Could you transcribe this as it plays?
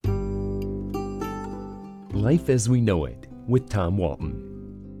Life as We Know It with Tom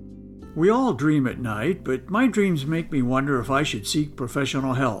Walton. We all dream at night, but my dreams make me wonder if I should seek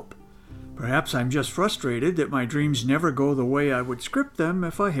professional help. Perhaps I'm just frustrated that my dreams never go the way I would script them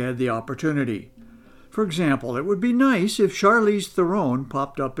if I had the opportunity. For example, it would be nice if Charlize Theron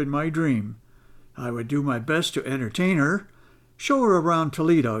popped up in my dream. I would do my best to entertain her, show her around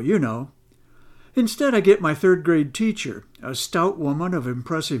Toledo, you know. Instead, I get my third-grade teacher, a stout woman of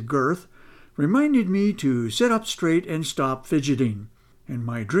impressive girth, reminded me to sit up straight and stop fidgeting. In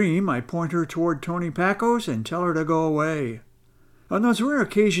my dream, I point her toward Tony Pacos and tell her to go away. On those rare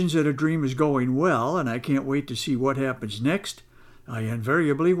occasions that a dream is going well and I can't wait to see what happens next, I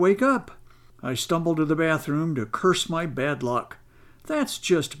invariably wake up. I stumble to the bathroom to curse my bad luck. That's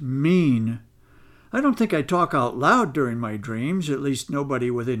just mean. I don't think I talk out loud during my dreams, at least nobody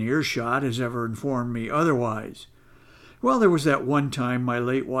within earshot has ever informed me otherwise. Well, there was that one time my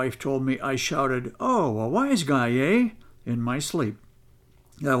late wife told me I shouted, "Oh, a wise guy, eh?" in my sleep.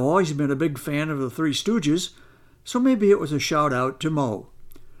 I've always been a big fan of the Three Stooges, so maybe it was a shout-out to Moe.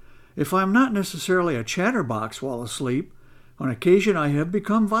 If I'm not necessarily a chatterbox while asleep, on occasion I have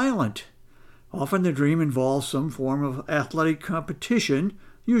become violent. Often the dream involves some form of athletic competition,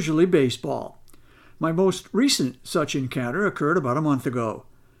 usually baseball. My most recent such encounter occurred about a month ago.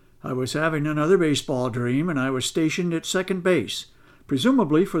 I was having another baseball dream, and I was stationed at second base,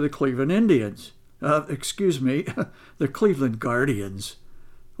 presumably for the Cleveland Indians. The Cleveland Guardians.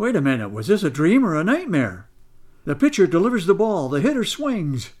 Wait a minute, was this a dream or a nightmare? The pitcher delivers the ball, the hitter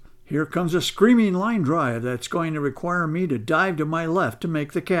swings. Here comes a screaming line drive that's going to require me to dive to my left to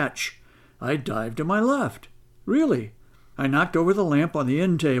make the catch. I dived to my left. Really? I knocked over the lamp on the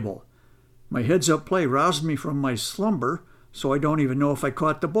end table. My heads-up play roused me from my slumber, so I don't even know if I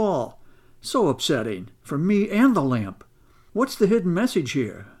caught the ball. So upsetting, for me and the lamp. What's the hidden message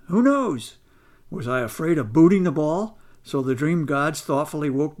here? Who knows? Was I afraid of booting the ball, so the dream gods thoughtfully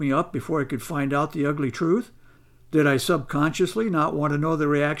woke me up before I could find out the ugly truth? Did I subconsciously not want to know the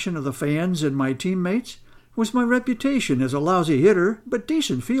reaction of the fans and my teammates? Was my reputation as a lousy hitter, but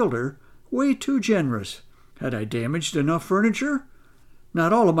decent fielder, way too generous? Had I damaged enough furniture?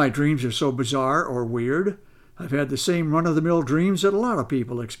 Not all of my dreams are so bizarre or weird. I've had the same run-of-the-mill dreams that a lot of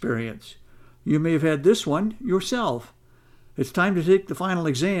people experience. You may have had this one yourself. It's time to take the final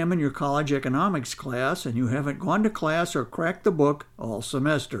exam in your college economics class, and you haven't gone to class or cracked the book all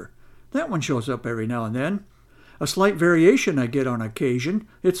semester. That one shows up every now and then. A slight variation I get on occasion.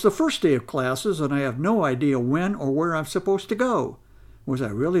 It's the first day of classes, and I have no idea when or where I'm supposed to go. Was I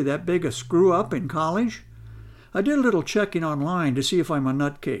really that big a screw-up in college? I did a little checking online to see if I'm a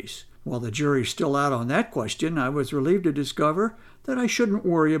nutcase. While the jury's still out on that question, I was relieved to discover that I shouldn't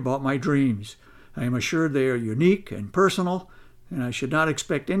worry about my dreams. I am assured they are unique and personal, and I should not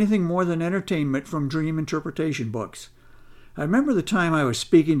expect anything more than entertainment from dream interpretation books. I remember the time I was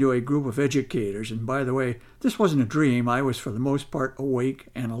speaking to a group of educators, and by the way, this wasn't a dream. I was for the most part awake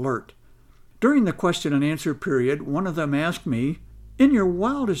and alert. During the question and answer period, one of them asked me, "In your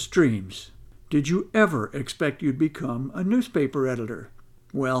wildest dreams, did you ever expect you'd become a newspaper editor?"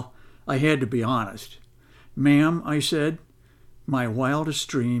 Well, I had to be honest. "Ma'am," I said, "my wildest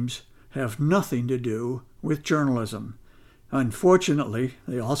dreams have nothing to do with journalism. Unfortunately,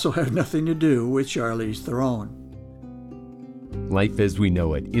 they also have nothing to do with Charlize Theron." Life as We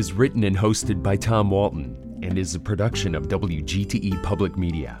Know It is written and hosted by Tom Walton and is a production of WGTE Public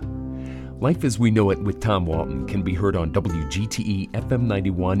Media. Life as We Know It with Tom Walton can be heard on WGTE FM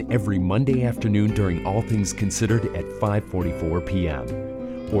 91 every Monday afternoon during All Things Considered at 5:44 p.m.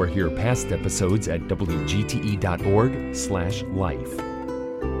 Or hear past episodes at WGTE.org/life.